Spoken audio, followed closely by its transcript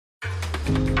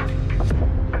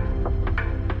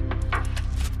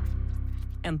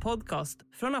en podcast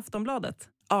från Aftonbladet.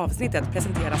 Avsnittet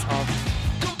presenteras av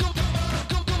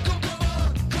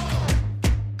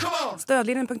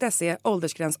stödlinjen.se,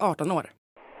 åldersgräns 18 år.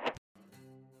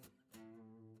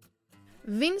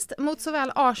 Vinst mot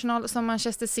såväl Arsenal som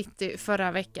Manchester City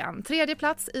förra veckan.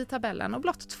 Tredjeplats i tabellen och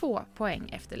blott 2 poäng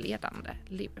efter ledande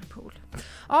Liverpool.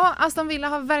 Ja, Aston Villa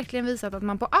har verkligen visat att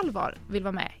man på allvar vill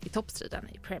vara med i toppstriden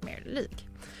i Premier League.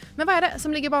 Men vad är det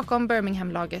som ligger bakom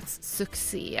Birminghamlagets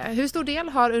succé? Hur stor del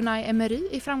har Unai Emery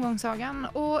i framgångssagan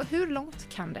och hur långt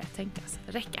kan det tänkas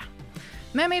räcka?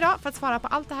 Med mig idag för att svara på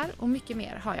allt det här och mycket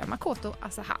mer har jag Makoto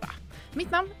Asahara.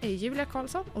 Mitt namn är Julia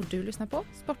Karlsson och du lyssnar på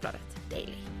Sportbladet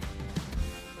Daily.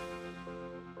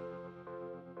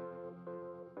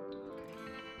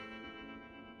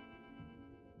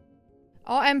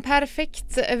 Ja, en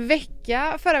perfekt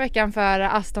vecka förra veckan för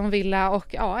Aston Villa och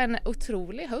ja, en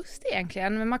otrolig höst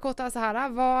egentligen. Men Makoto Asahara,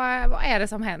 vad är det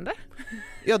som händer?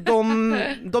 Ja,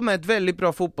 de är ett väldigt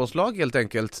bra fotbollslag helt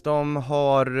enkelt. De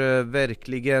har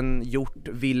verkligen gjort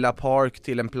Villa Park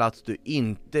till en plats du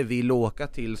inte vill åka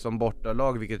till som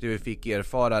bortalag, vilket vi fick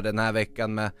erfara den här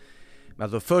veckan med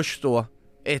alltså först då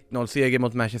 1-0-seger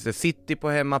mot Manchester City på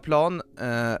hemmaplan,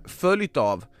 följt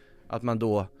av att man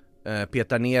då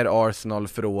petar ner Arsenal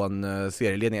från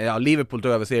serieledningen. Ja, Liverpool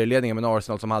tog över serieledningen, men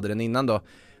Arsenal som hade den innan då.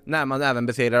 När man även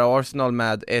besegrar Arsenal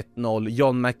med 1-0.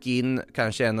 John McGinn,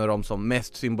 kanske en av dem som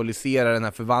mest symboliserar den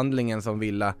här förvandlingen som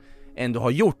Villa ändå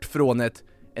har gjort från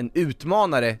en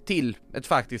utmanare till ett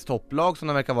faktiskt topplag som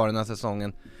de verkar vara den här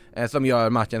säsongen, som gör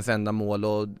matchens enda mål.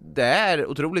 Och det är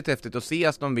otroligt häftigt att se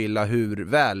Aston Villa hur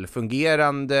väl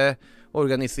fungerande,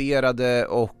 organiserade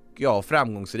och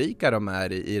framgångsrika de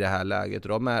är i det här läget.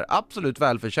 De är absolut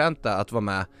välförtjänta att vara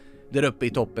med där uppe i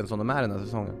toppen som de är den här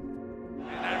säsongen.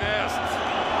 Nervöst.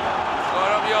 Ska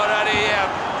de göra det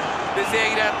igen?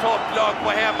 Besegra ett topplag på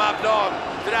hemmaplan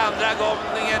för andra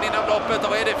gången inom loppet. Då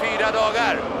är det 4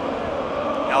 dagar.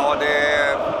 Ja, det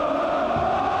är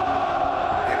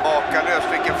makalöst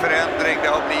vilken förändring det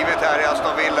har blivit här i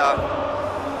Aston Villa.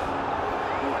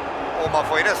 Och man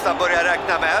får ju nästan börja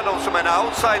räkna med dem som en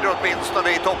outsider åtminstone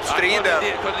i toppstriden.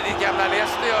 Ja, kunde ditt gamla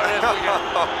Leicester göra det?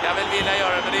 Jag vill vilja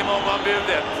göra det, men det är många om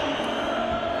budet.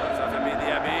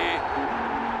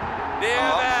 Det är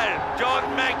över! John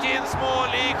McGinns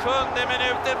mål i 7:e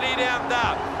minuten blir det enda.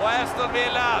 Och Aston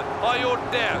Villa har gjort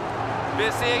det.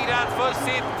 Besegrat för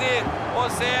City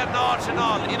och sen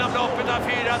Arsenal inom loppet av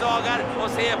 4 dagar och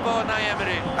se på Unai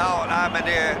Emery. Ja, nej,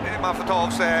 men man får ta av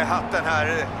sig hatten här.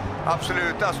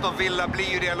 Absolut, Aston Villa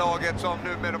blir ju det laget som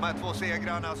nu med de här 2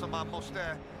 segrarna som man måste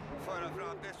föra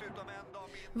fram. Dessutom en dag...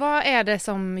 Vad är det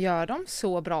som gör dem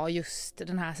så bra just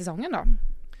den här säsongen då?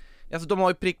 Alltså, de har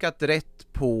ju prickat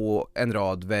rätt på en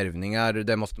rad värvningar,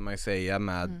 det måste man ju säga,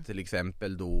 med till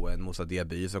exempel då en Moussa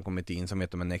Diaby som kommit in som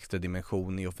heter en extra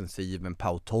dimension i offensiven,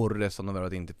 Pau Torres som har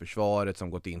varit in till försvaret som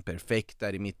gått in perfekt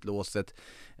där i mittlåset.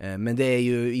 Men det är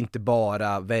ju inte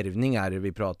bara värvningar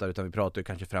vi pratar, utan vi pratar ju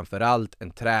kanske framförallt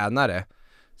en tränare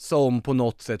som på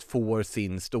något sätt får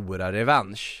sin stora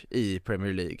revansch i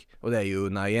Premier League. Och det är ju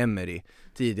Unai Emery,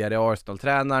 tidigare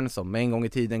Arsenal-tränaren som en gång i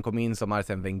tiden kom in som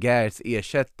Arsene Wengers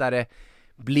ersättare.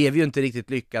 Blev ju inte riktigt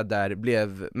lyckad där,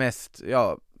 blev mest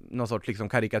någon sorts liksom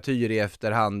karikatyr i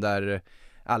efterhand där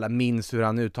alla minns hur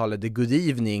han uttalade good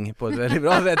evening på ett väldigt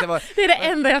bra sätt. Det är det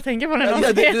enda jag tänker på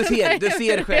när du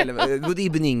ser själv, good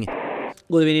evening.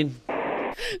 God evening.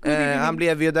 Han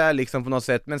blev ju där liksom på något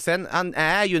sätt. Men sen, han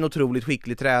är ju en otroligt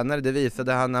skicklig tränare. Det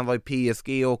visade han var i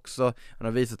PSG också. Han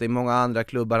har visat det i många andra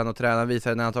klubbar. Han har tränat,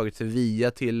 visade när han tagit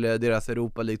Sevilla till deras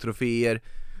Europa League-troféer.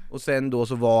 Och sen då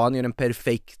så var han ju den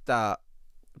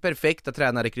perfekta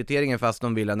tränarrekryteringen för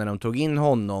Aston Villa när de tog in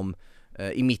honom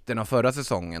i mitten av förra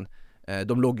säsongen.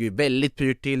 De låg ju väldigt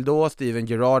pyrt till då. Steven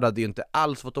Gerrard hade ju inte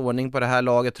alls fått ordning på det här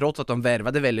laget, trots att de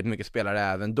värvade väldigt mycket spelare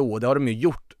även då. Det har de ju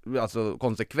gjort alltså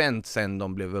konsekvent sen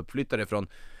de blev uppflyttade från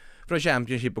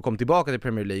Championship och kom tillbaka till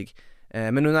Premier League.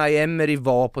 Men Unai Emery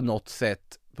var på något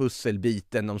sätt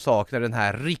pusselbiten. De saknade den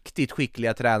här riktigt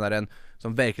skickliga tränaren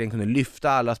som verkligen kunde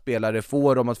lyfta alla spelare,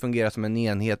 få dem att fungera som en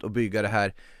enhet och bygga det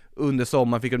här. Under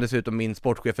sommaren fick de dessutom in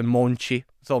sportchefen Monchi,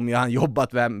 som ju han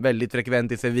jobbat väldigt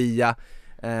frekvent i Sevilla.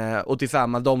 Och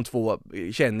tillsammans, de två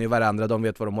känner ju varandra, de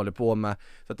vet vad de håller på med.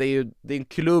 Så att det är en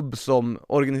klubb som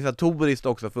organisatoriskt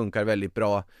också funkar väldigt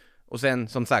bra. Och sen,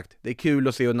 som sagt, det är kul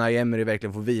att se Unai Emery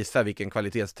verkligen få visa vilken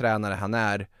kvalitetstränare han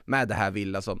är med det här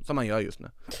Villa som han gör just nu.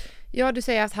 Ja, du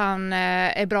säger att han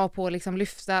är bra på att liksom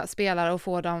lyfta spelare och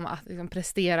få dem att liksom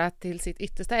prestera till sitt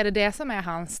yttersta. Är det som är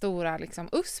hans stora liksom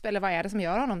USP, eller vad är det som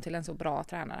gör honom till en så bra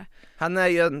tränare? Han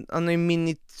är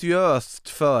minutiöst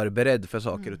förberedd för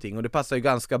saker och ting, och det passar ju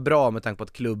ganska bra med tanke på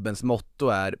att klubbens motto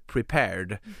är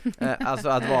prepared. Alltså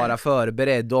att vara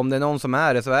förberedd, och om det är någon som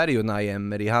är det så är det ju Unai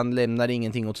Emery. Han lämnar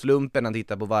ingenting åt slumpen, han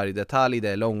tittar på varje detalj, det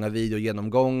är långa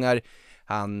videogenomgångar.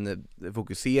 Han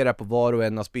fokuserar på var och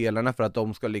en av spelarna för att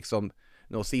de ska liksom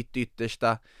nå sitt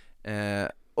yttersta.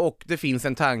 Och det finns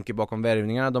en tanke bakom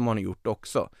värvningarna de har gjort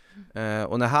också.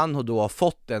 Och när han då har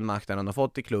fått den makten han har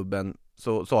fått i klubben,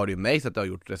 så har det ju mig så att det har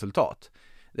gjort resultat.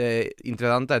 Det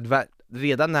intressanta är att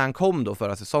redan när han kom då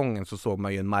förra säsongen så såg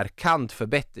man ju en markant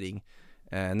förbättring.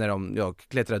 När de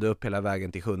klättrade upp hela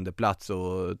vägen till 7:e plats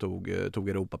och tog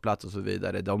Europaplats och så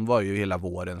vidare. De var ju hela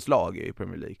vårens lag i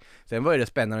Premier League. Sen var det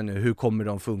spännande nu, hur kommer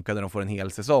de funka när de får en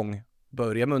hel säsong?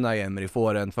 Börja med Unai Emery,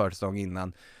 får en försäsong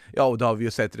innan. Ja, och det har vi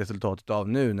ju sett resultatet av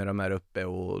nu när de är uppe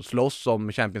och slåss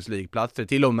om Champions League-platser.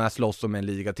 Till och med slåss om en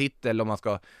ligatitel om man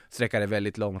ska sträcka det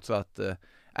väldigt långt. Så att det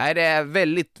är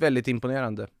väldigt, väldigt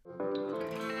imponerande.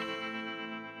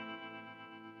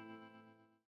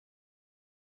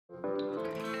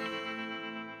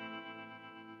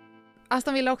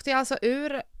 Aston Villa åkte alltså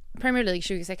ur Premier League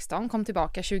 2016, kom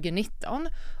tillbaka 2019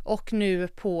 och nu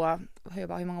på,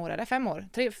 hur många år är det? 5 år?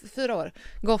 4 år?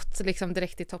 Gått liksom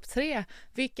direkt till topp 3.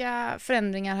 Vilka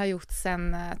förändringar har gjorts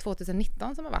sedan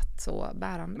 2019 som har varit så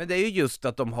bärande? Men det är ju just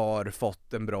att de har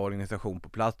fått en bra organisation på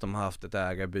plats, de har haft ett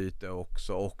ägarbyte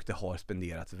också, och det har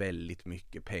spenderats väldigt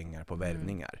mycket pengar på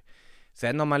värvningar.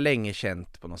 Sen har man länge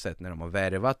känt på något sätt när de har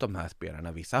värvat de här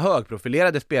spelarna, vissa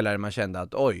högprofilerade spelare, man kände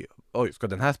att oj, ska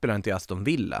den här spelaren till Aston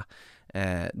Villa?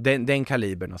 Den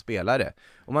kalibern av spelare.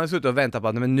 Och man har suttit och väntat på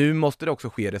att men nu måste det också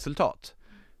ske resultat.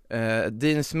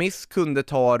 Dean Smith kunde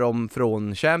ta dem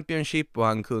från Championship och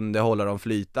han kunde hålla dem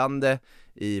flytande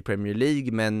i Premier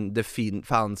League, men det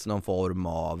fanns någon form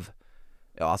av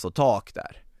tak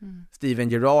där. Steven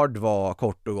Gerrard var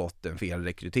kort och gott en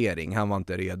felrekrytering. Han var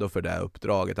inte redo för det här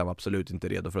uppdraget. Han var absolut inte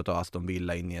redo för att ta Aston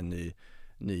Villa in i en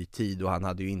ny tid, och han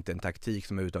hade ju inte en taktik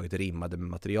som överhuvudtaget rimmade med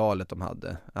materialet de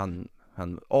hade.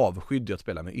 Han avskydde att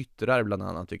spela med yttrar bland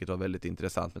annat, vilket var väldigt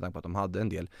intressant med tanke på att de hade en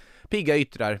del pigga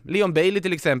yttrar. Leon Bailey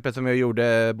till exempel, som jag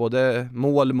gjorde både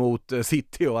mål mot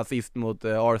City och assist mot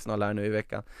Arsenal här nu i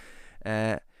veckan.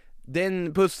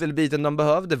 Den pusselbiten de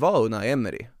behövde var Unai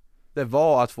Emery. Det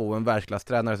var att få en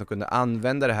världsklasstränare som kunde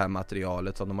använda det här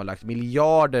materialet som de har lagt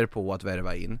miljarder på att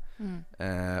värva in.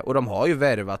 Och de har ju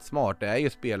värvat smart. Det är ju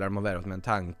spelare de har värvat med en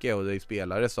tanke, och det är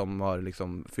spelare som har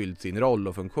liksom fyllt sin roll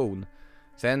och funktion.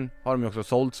 Sen har de ju också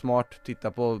sålt smart.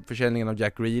 Titta på försäljningen av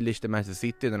Jack Grealish till Manchester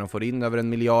City när de får in över 1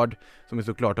 miljard, som är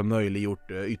såklart har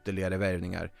möjliggjort ytterligare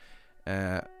värvningar.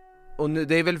 Och nu,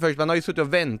 det är väl först, man har ju suttit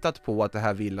och väntat på att det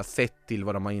här Villa, sett till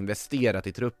vad de har investerat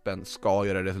i truppen, ska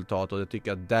göra resultat, och jag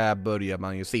tycker att där börjar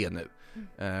man ju se nu.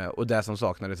 Och det som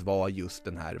saknades var just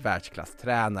den här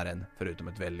världsklasstränaren, förutom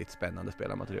ett väldigt spännande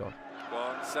spelarmaterial.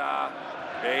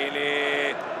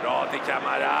 Bailey, bra till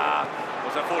Kamara,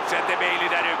 och så fortsätter Bailey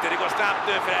där ute. Det går snabbt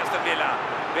nu för Aston Villa.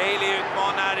 Bailey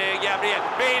utmanar Gabriel.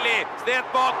 Bailey snett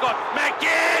bakåt.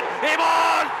 McKinn i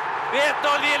mål! Det är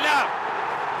 1-0 Villa.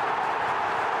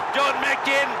 John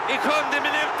McKinn i 7:e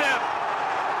minuten.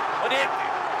 Och det är ett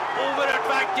oerhört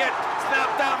vackert,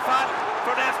 snabbt anfall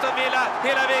från Aston Villa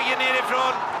hela vägen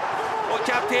nerifrån. Och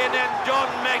kaptenen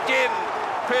John McKinn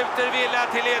skjuter Villa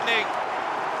till ledning.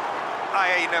 Jag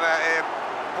är inne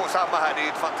på samma här, det är ju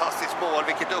ett fantastiskt mål,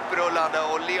 vilket upprullande,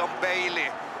 och Leon Bailey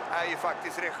är ju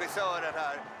faktiskt regissören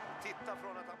här. Titta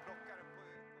från att han plockar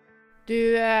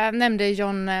Du nämnde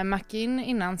John McKinn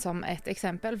innan som ett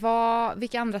exempel.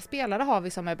 Vilka andra spelare har vi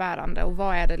som är bärande, och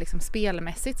vad är det liksom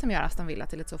spelmässigt som gör Aston Villa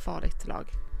till ett så farligt lag?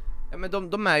 Ja, men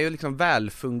de är ju liksom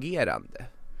välfungerande.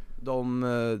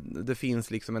 Det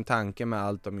finns liksom en tanke med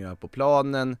allt de gör på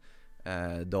planen.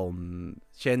 De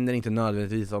känner inte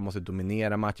nödvändigtvis att de måste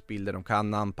dominera matchbilder. De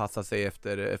kan anpassa sig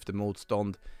efter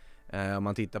motstånd. Om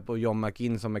man tittar på John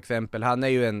McKinn som exempel, han är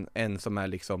ju en som är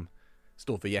liksom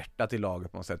står för hjärtat i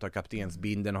laget på något sätt. Har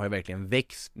kaptensbinden, har ju verkligen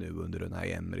växt nu under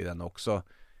Unai Emery den också.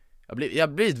 Jag har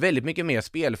blivit väldigt mycket mer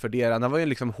spelfördelande. Han var ju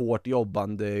liksom hårt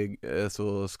jobbande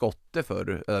så skotte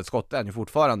är han ju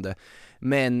fortfarande.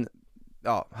 Men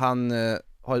ja, han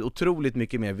har en otroligt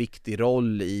mycket mer viktig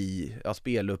roll i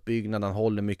speluppbyggnad. Han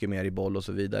håller mycket mer i boll och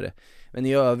så vidare. Men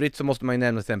i övrigt så måste man ju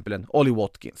nämna till exempel en Ollie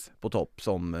Watkins på topp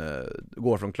som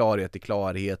går från klarhet till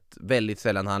klarhet. Väldigt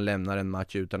sällan han lämnar en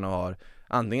match utan att ha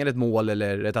antingen ett mål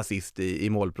eller ett assist i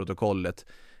målprotokollet.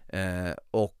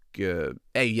 Och och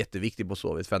är ju jätteviktig på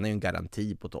så vis, för han är ju en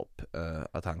garanti på topp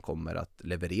att han kommer att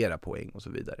leverera poäng och så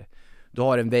vidare. Du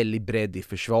har en väldigt bredd i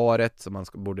försvaret som man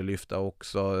borde lyfta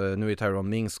också. Nu är Tyrone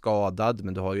Ming skadad,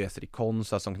 men du har ju Esri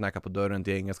Konsa som knackar på dörren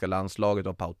till engelska landslaget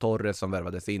och Pau Torres som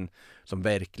värvades in, som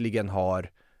verkligen har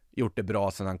gjort det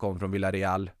bra sedan han kom från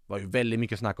Villarreal. Det var ju väldigt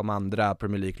mycket snack om andra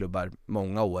Premier League-klubbar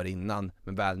många år innan,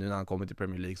 men väl nu när han kommer till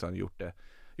Premier League så har han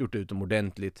gjort det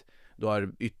utomordentligt. Du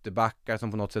har ytterbackar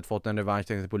som på något sätt fått en revansch,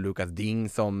 till exempel på Lucas Ding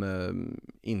som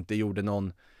inte gjorde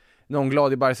någon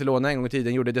glad i Barcelona en gång i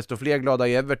tiden, gjorde desto fler glada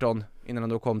i Everton innan han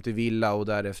då kom till Villa och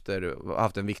därefter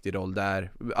haft en viktig roll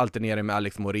där. Alternerade med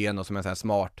Alex Moreno som en sån här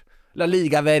smart La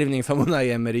Liga-värvning som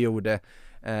Unai Emery gjorde.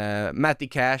 Matty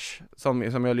Cash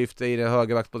som jag lyfte i den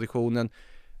högerbackspositionen.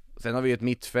 Sen har vi ett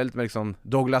mittfält med liksom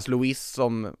Douglas Luiz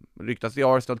som ryktas i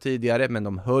Arsenal tidigare, men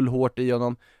de höll hårt i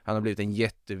honom. Han har blivit en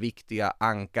jätteviktiga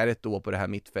ankaret då på det här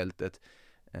mittfältet.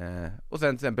 Och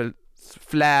sen till exempel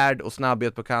flärd och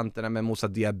snabbhet på kanterna med Moussa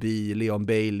Diaby, Leon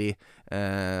Bailey.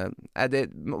 Är det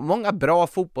många bra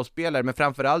fotbollsspelare, men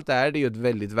framförallt är det ju ett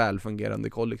väldigt välfungerande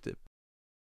kollektiv.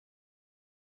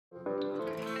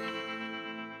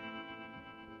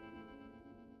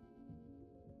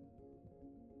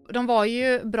 De var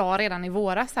ju bra redan i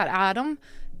våras här. Är de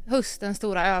höstens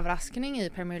stora överraskning i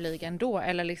Premier League ändå?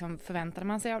 Eller liksom förväntade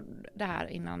man sig av det här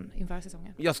inför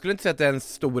säsongen? Jag skulle inte säga att det är en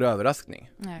stor överraskning.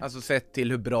 Nej. Alltså sett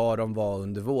till hur bra de var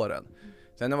under våren.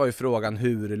 Sen var ju frågan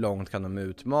hur långt kan de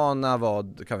utmana?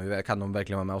 Kan de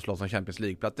verkligen vara med och slåss om Champions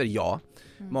League-platser? Ja.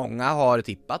 Många har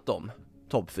tippat dem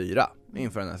topp 4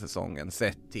 inför den här säsongen.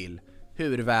 Sett till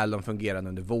hur väl de fungerade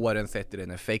under våren. Sett till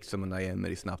den effekt som Unai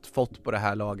Emery snabbt fått på det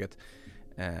här laget.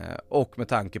 Och med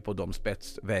tanke på de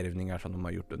spetsvärvningar som de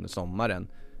har gjort under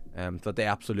sommaren. Så att det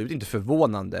är absolut inte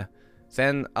förvånande.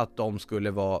 Sen att de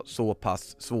skulle vara så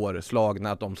pass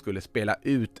svårslagna att de skulle spela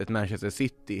ut ett Manchester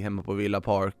City hemma på Villa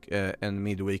Park, en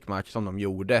midweek-match som de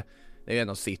gjorde. Det är en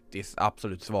av Citys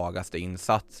absolut svagaste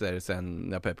insatser sen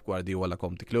när Pep Guardiola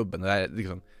kom till klubben. Det är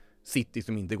liksom City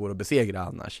som inte går att besegra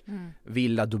annars.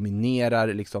 Villa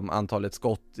dominerar liksom antalet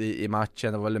skott i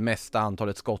matchen. Det var väl det mesta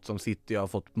antalet skott som City har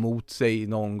fått mot sig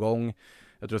någon gång.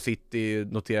 Jag tror City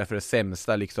noterar för det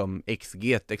sämsta liksom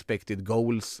XG, expected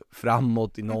goals,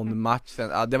 framåt i någon match.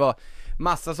 Sen, det var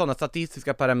massa sådana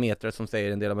statistiska parametrar som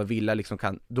säger en del om att Villa liksom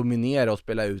kan dominera och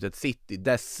spela ut ett City.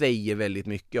 Det säger väldigt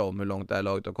mycket om hur långt det här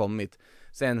laget har kommit.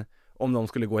 Sen om de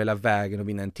skulle gå hela vägen och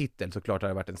vinna en titel så klart har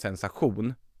det varit en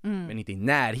sensation. Men inte i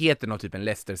närheten av typ en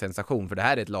Leicester-sensation, för det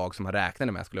här är ett lag som man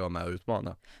räknade med skulle vara med och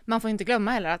utmana. Man får inte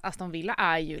glömma heller att Aston Villa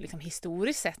är ju liksom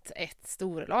historiskt sett ett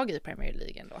storlag i Premier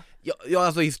League ändå. Ja,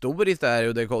 alltså historiskt är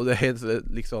ju det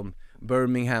är liksom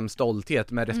Birmingham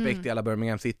stolthet, med respekt till alla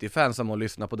Birmingham City-fans som har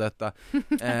lyssnat på detta.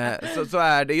 Så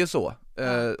är det ju så.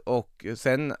 Och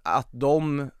sen att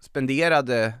de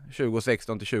spenderade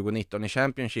 2016 till 2019 i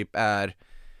Championship är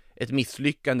ett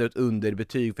misslyckande, ett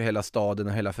underbetyg för hela staden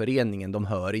och hela föreningen. De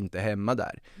hör inte hemma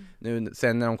där. Nu,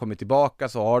 sen när de kommer tillbaka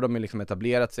så har de liksom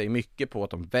etablerat sig mycket på att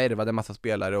de värvade en massa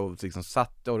spelare och liksom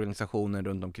satte organisationen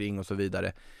runt omkring och så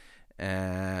vidare.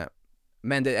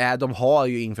 Men de har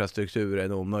ju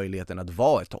infrastrukturen och möjligheten att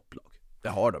vara ett topplag. Det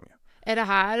har de ju. Är det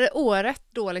här året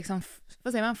då liksom,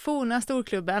 vad säger man, forna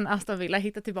storklubben Aston Villa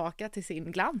hittar tillbaka till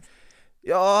sin glans?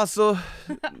 Ja, alltså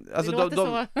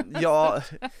så. Ja,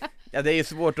 det är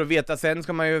svårt att veta. Sen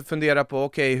ska man ju fundera på,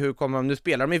 okej, hur kommer de, nu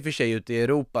spelar de i och för sig ute i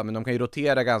Europa, men de kan ju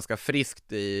rotera ganska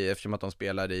friskt eftersom att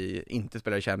de inte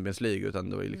spelar i Champions League utan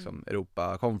då i liksom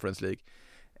Europa Conference League.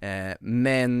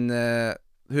 Men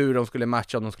hur de skulle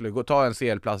matcha, om de skulle ta en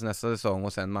CL-plats nästa säsong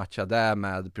och sen matcha där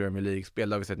med Premier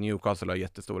League-spel. Har vi sett Newcastle har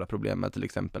jättestora problem med till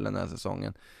exempel den här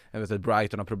säsongen. Jag vet att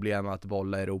Brighton har problem med att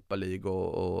bolla Europa League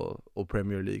och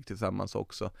Premier League tillsammans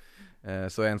också.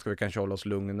 Så än ska vi kanske hålla oss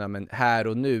lugna, men här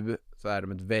och nu så är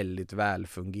de ett väldigt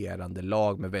välfungerande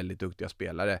lag med väldigt duktiga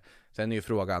spelare. Sen är ju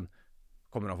frågan,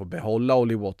 kommer de få behålla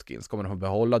Ollie Watkins? Kommer de få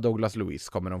behålla Douglas Luiz?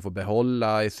 Kommer de få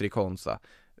behålla Esri Konsa?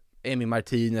 Emi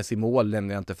Martinez i mål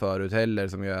nämnde jag inte förut heller,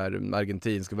 som ju är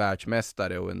argentinsk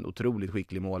världsmästare och en otroligt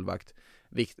skicklig målvakt.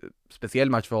 Speciell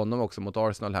match för honom också mot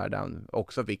Arsenal här, där han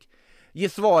också fick ge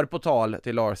svar på tal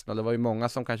till Arsenal. Det var ju många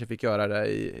som kanske fick göra det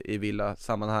i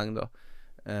Villa-sammanhang då.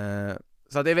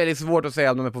 Så det är väldigt svårt att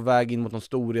säga om de är på väg in mot någon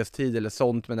storhetstid eller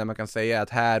sånt, men det man kan säga är att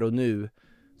här och nu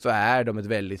så är de ett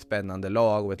väldigt spännande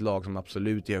lag och ett lag som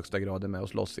absolut i högsta grad är med och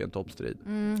slåss i en toppstrid.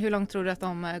 Hur långt tror du att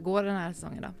de går den här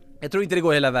säsongen då? Jag tror inte det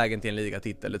går hela vägen till en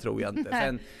ligatitel, det tror jag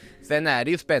inte. Sen är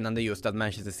det ju spännande just att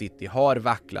Manchester City har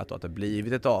vacklat och att det har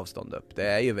blivit ett avstånd upp. Det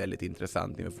är ju väldigt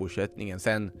intressant med fortsättningen.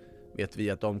 Sen vet vi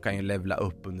att de kan ju levla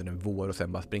upp under en vår och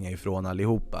sen bara springa ifrån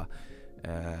allihopa.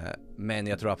 Men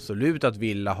jag tror absolut att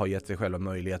Villa har gett sig själva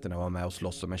möjligheten att vara med och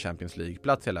slåss om en Champions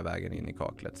League-plats hela vägen in i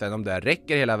kaklet. Sen om det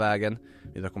räcker hela vägen,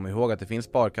 vi ska komma ihåg att det finns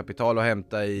sparkapital att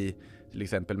hämta i till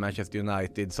exempel Manchester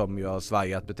United som ju har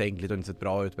svajat betänkligt och inte sett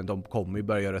bra ut, men de kommer ju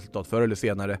börja göra resultat förr eller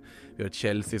senare. Vi har ett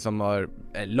Chelsea som är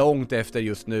långt efter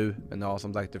just nu, men ja,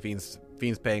 som sagt, det finns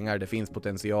pengar, det finns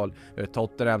potential. Vi har ett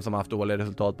Tottenham som har haft dåliga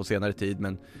resultat på senare tid,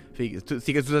 men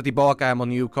sticker så tillbaka här mot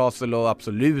Newcastle och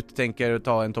absolut tänker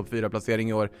ta en topp 4-placering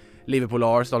i år. Liverpool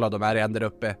och Arsenal, de är redan där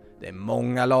uppe. Det är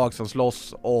många lag som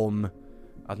slåss om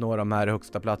att nå de här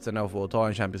högsta platserna och få ta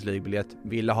en Champions League-biljett.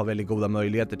 Villa har väldigt goda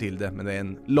möjligheter till det, men det är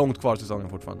en långt kvar säsongen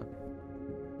fortfarande.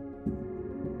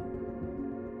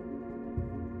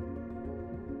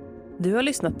 Du har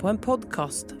lyssnat på en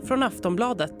podcast från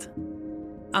Aftonbladet.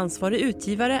 Ansvarig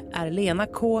utgivare är Lena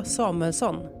K.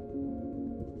 Samuelsson.